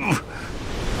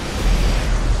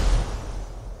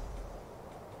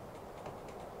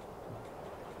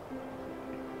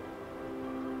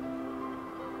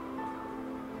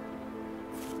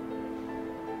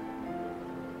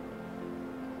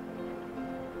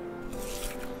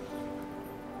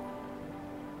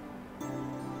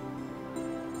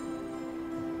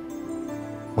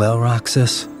 Well,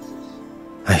 Roxas,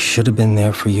 I should have been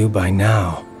there for you by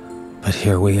now, but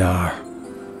here we are.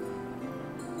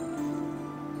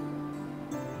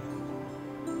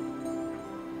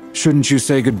 Shouldn't you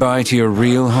say goodbye to your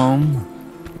real home?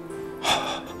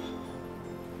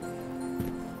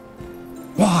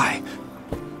 Why?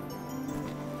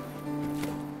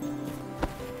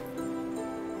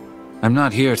 I'm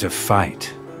not here to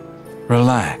fight.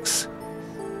 Relax.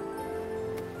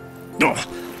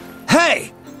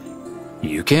 Hey!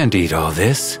 You can't eat all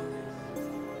this.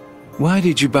 Why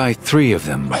did you buy 3 of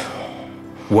them?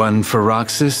 1 for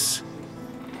Roxas?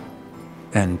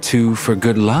 And 2 for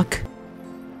good luck?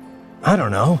 I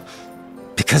don't know.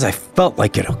 Because I felt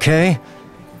like it, okay?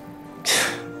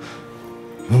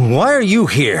 Why are you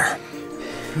here?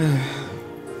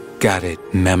 Got it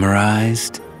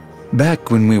memorized? Back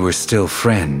when we were still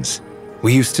friends,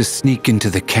 we used to sneak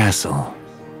into the castle.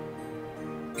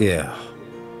 Yeah.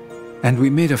 And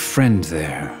we made a friend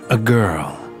there, a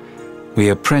girl. We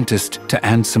apprenticed to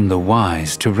Ansem the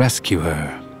Wise to rescue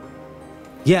her.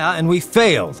 Yeah, and we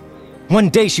failed. One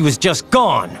day she was just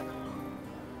gone.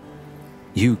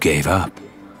 You gave up.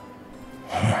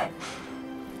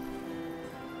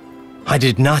 I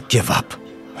did not give up.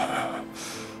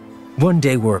 One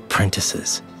day we're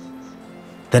apprentices.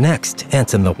 The next,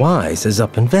 Ansem the Wise is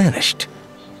up and vanished.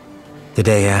 The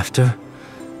day after,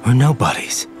 we're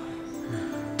nobodies.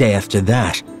 Day after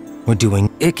that, we're doing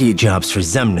icky jobs for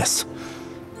Xemnas.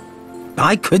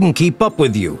 I couldn't keep up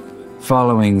with you.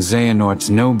 Following Xehanort's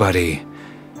nobody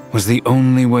was the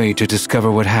only way to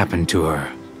discover what happened to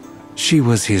her. She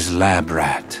was his lab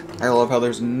rat. I love how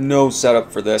there's no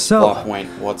setup for this plot point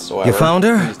whatsoever. You found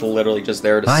her? He's literally just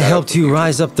there to I set helped up you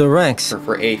rise up the ranks.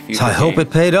 for a future So I hope game.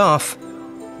 it paid off.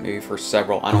 Maybe for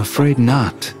several. I I'm don't afraid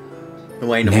not. The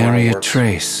way Nary Nomura a works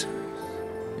trace.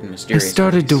 in I mysterious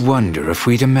started to wonder if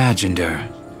we'd imagined her.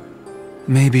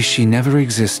 Maybe she never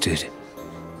existed.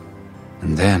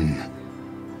 And then,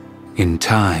 in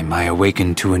time, I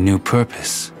awakened to a new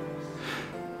purpose.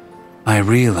 I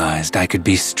realized I could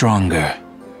be stronger.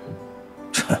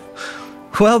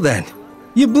 Well then,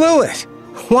 you blew it.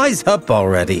 Wise up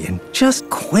already and just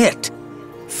quit.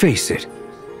 Face it,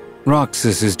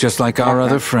 Roxas is just like our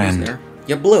other friend.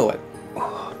 You blew it.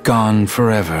 Gone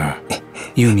forever.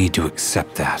 You need to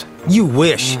accept that. You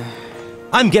wish.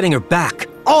 I'm getting her back.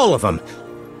 All of them.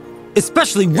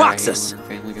 Especially Roxas.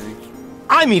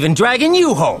 I'm even dragging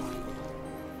you home.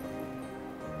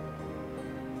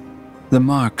 The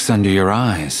marks under your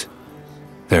eyes,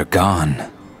 they're gone.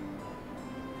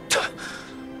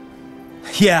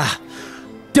 Yeah,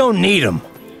 don't need them.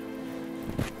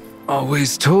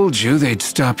 Always told you they'd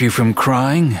stop you from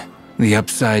crying. The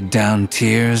upside-down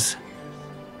tears.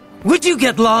 Would you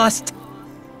get lost?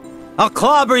 I'll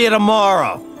clobber you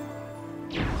tomorrow.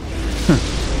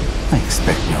 I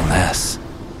expect no less.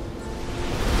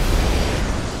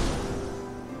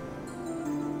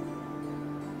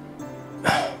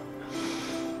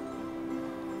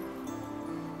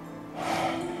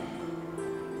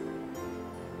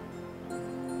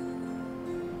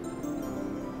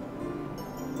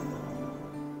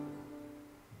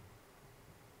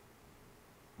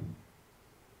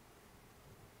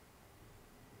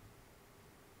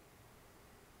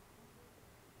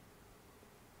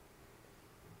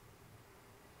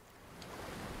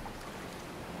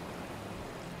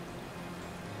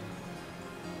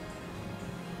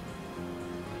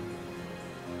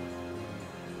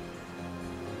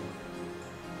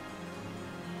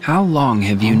 How long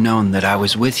have you known that I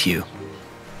was with you?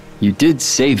 You did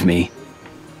save me.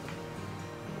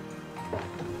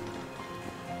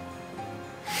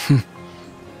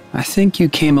 I think you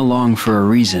came along for a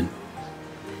reason.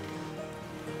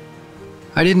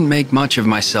 I didn't make much of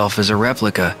myself as a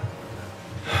replica.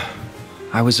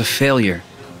 I was a failure,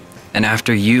 and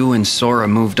after you and Sora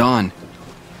moved on,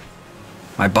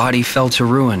 my body fell to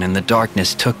ruin and the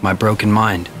darkness took my broken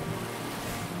mind.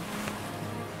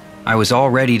 I was all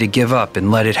ready to give up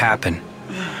and let it happen.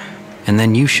 And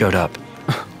then you showed up.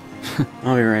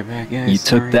 I'll be right back, guys. You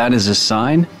took that as a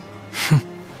sign?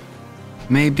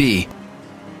 Maybe.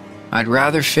 I'd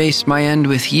rather face my end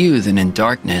with you than in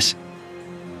darkness.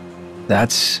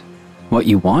 That's what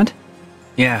you want?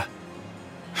 Yeah.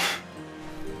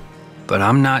 But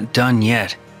I'm not done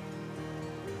yet.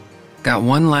 Got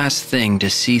one last thing to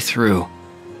see through.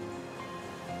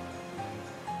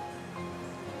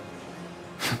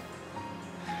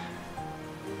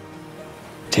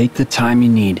 Take the time you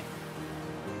need.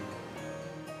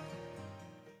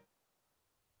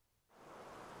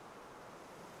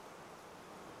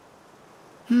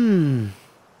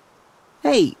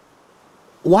 Hey,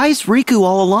 why is Riku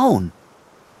all alone?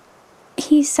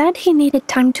 He said he needed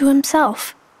time to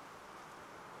himself.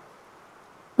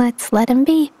 Let's let him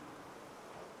be.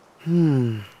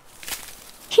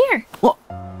 Here. What?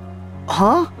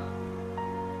 Huh?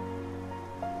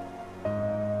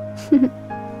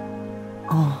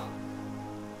 Oh.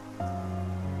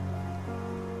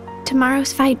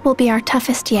 Tomorrow's fight will be our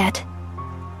toughest yet.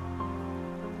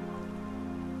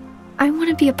 I want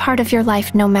to be a part of your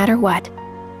life no matter what.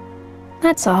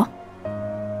 That's all.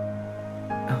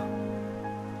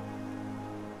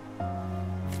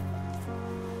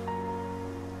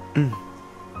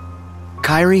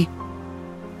 Kairi,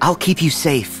 I'll keep you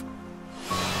safe.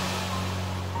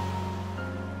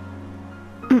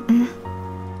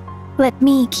 Let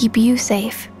me keep you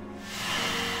safe.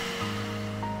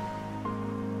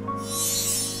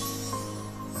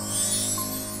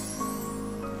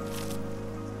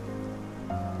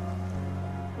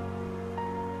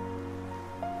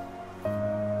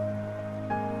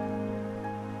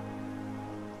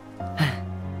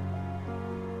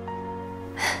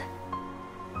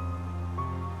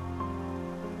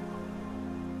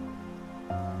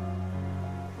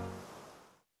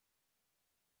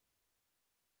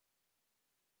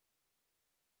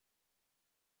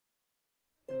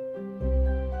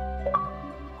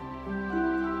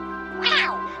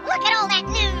 Wow! Look at all that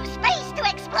new space to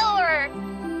explore!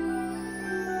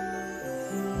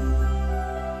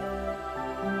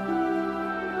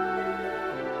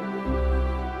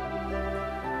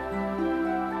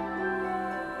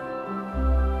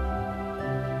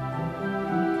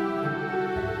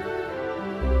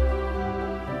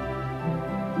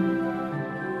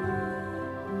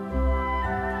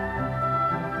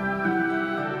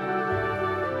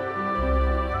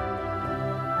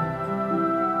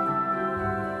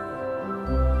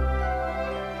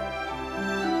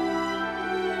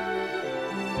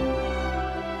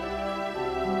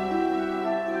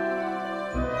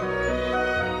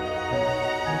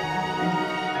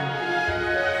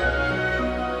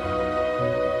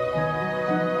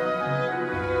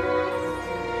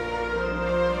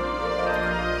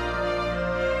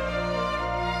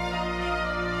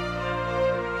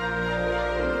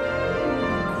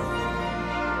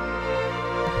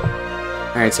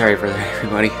 Alright, sorry for that,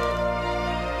 everybody.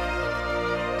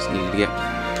 Just needed to get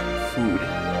food.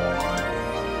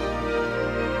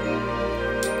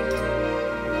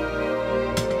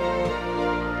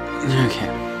 Okay.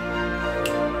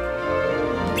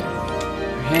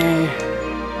 Okay.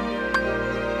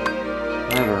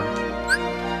 Whatever.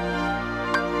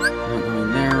 Not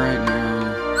going there right now.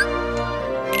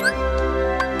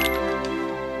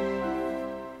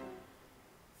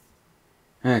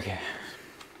 Okay.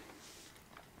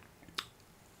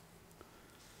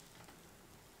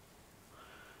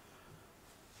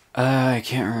 I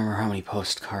can't remember how many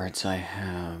postcards I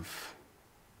have.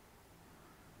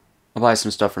 I'll buy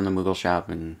some stuff from the Moogle shop,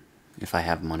 and if I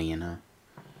have money, and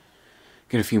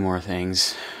get a few more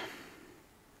things.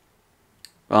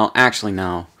 Well, actually,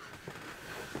 no.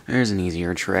 There's an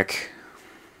easier trick.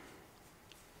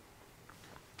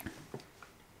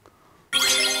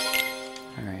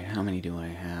 Alright, how many do I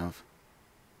have?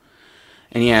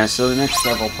 And yeah, so the next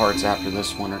several parts after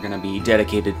this one are going to be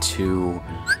dedicated to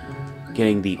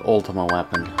getting the Ultima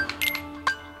weapon.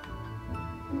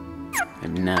 I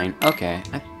have 9. Okay,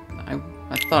 I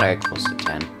thought I had close to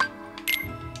 10.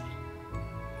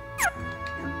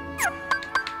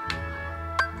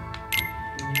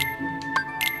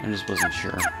 I just wasn't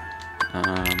sure.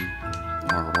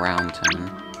 Or around 10.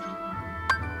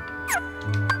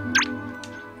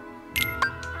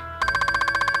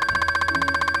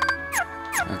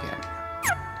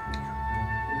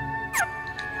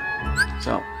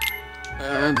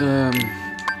 The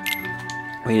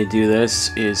way to do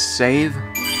this is save.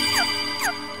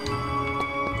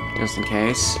 Just in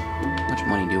case. How much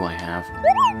money do I have?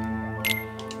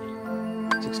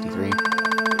 63.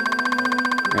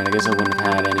 Right, I guess I wouldn't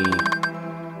have had any...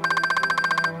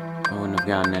 I wouldn't have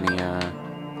gotten any,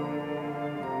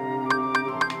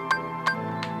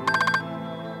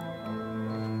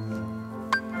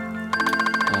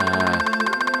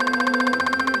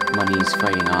 money's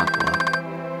fighting Aqua.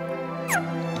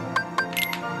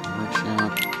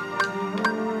 Workshop.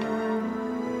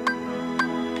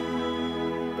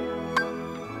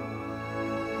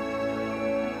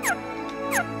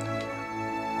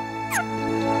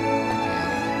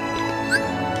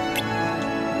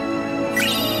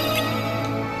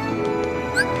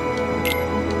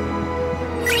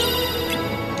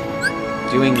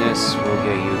 Doing this will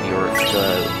get you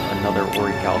another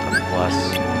Orichalcum Plus,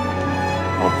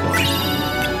 hopefully.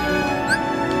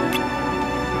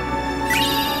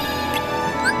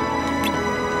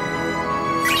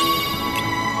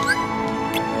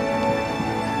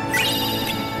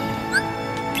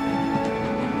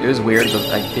 It was weird, but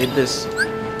I did this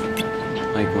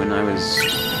like when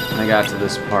I got to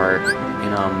this part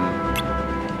in I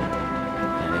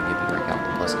didn't get the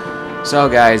Orichalcum Plus. So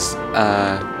guys,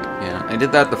 yeah, I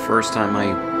did that the first time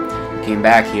I came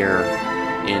back here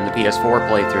in the PS4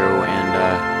 playthrough, and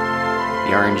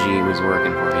the RNG was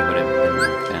working for me, but it didn't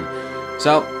work then.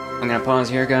 So, I'm gonna pause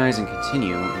here, guys, and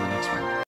continue